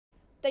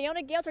The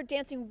Iona Gales are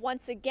dancing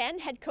once again.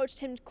 Head coach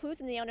Tim Clues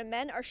and the Iona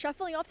men are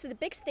shuffling off to the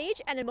big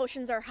stage, and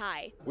emotions are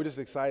high. We're just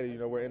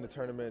excited. We're in the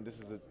tournament. This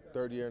is the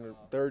third year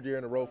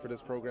in a row for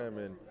this program,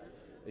 and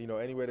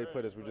anywhere they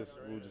put us,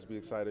 we'll just be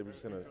excited. We're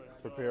just gonna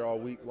prepare all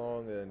week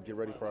long and get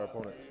ready for our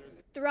opponents.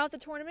 Throughout the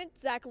tournament,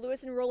 Zach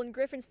Lewis and Roland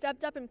Griffin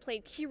stepped up and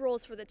played key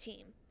roles for the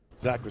team.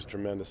 Zach was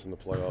tremendous in the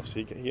playoffs.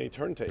 He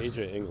turned to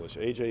AJ English.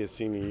 AJ, his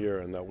senior year,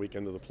 and that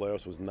weekend of the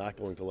playoffs was not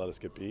going to let us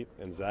get beat.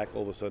 And Zach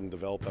all of a sudden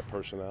developed that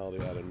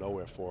personality out of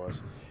nowhere for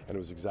us, and it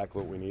was exactly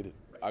what we needed.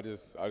 I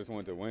just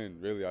wanted to win.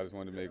 Really, I just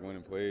wanted to make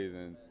winning plays,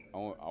 and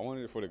I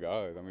wanted it for the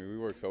guys. I mean, we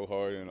worked so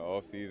hard in the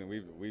off season.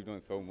 We've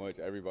done so much.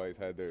 Everybody's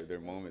had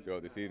their moment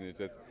throughout the season.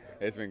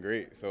 It's been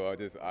great. So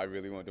I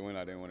really wanted to win.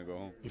 I didn't want to go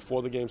home.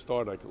 Before the game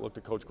started, I looked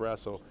at Coach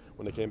Grasso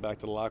when they came back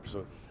to the locker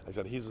room. I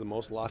said, he's the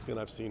most locked in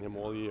I've seen him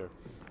all year.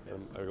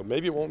 And I go,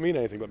 maybe it won't mean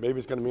anything, but maybe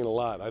it's going to mean a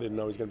lot. I didn't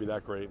know he's going to be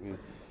that great, and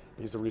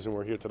he's the reason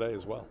we're here today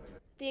as well.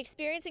 The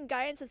experience and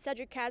guidance of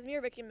Cedric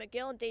Casimir, Ricky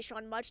McGill, and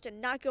Deshaun Mutch did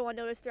not go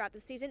unnoticed throughout the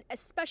season,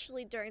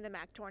 especially during the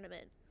MAAC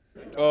tournament.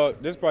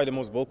 This is probably the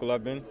most vocal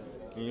I've been.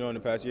 In the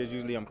past years,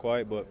 usually I'm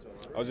quiet, but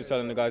I was just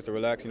telling the guys to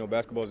relax.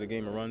 Basketball is a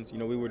game of runs.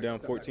 We were down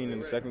 14 in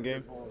the second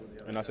game,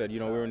 and I said, we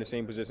were in the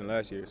same position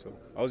last year. So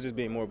I was just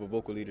being more of a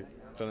vocal leader,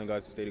 telling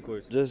guys to stay the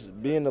course.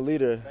 Just being the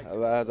leader,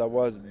 as I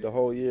was the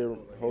whole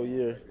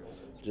year,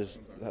 just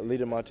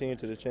leading my team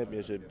to the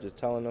championship. Just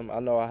telling them, I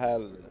know I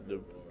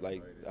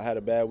had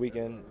a bad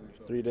weekend.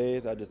 3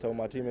 days, I just told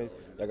my teammates,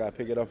 y'all got to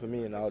pick it up for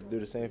me, and I'll do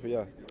the same for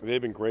y'all.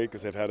 They've been great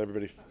because they've had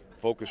everybody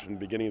focused from the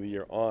beginning of the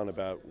year on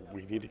about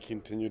we need to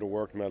continue to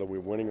work no matter we're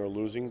winning or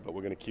losing, but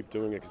we're going to keep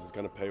doing it because it's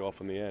going to pay off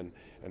in the end.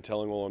 And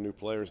telling all our new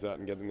players that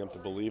and getting them to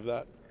believe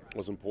that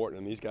was important.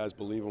 And these guys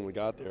believe when we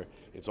got there,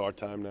 it's our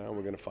time now, and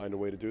we're going to find a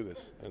way to do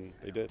this. And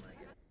they did.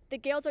 The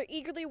Gales are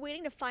eagerly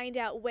waiting to find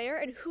out where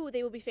and who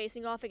they will be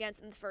facing off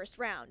against in the first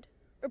round.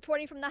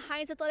 Reporting from the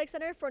Heinz Athletic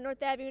Center for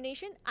North Avenue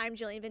Nation, I'm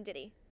Jillian Venditti.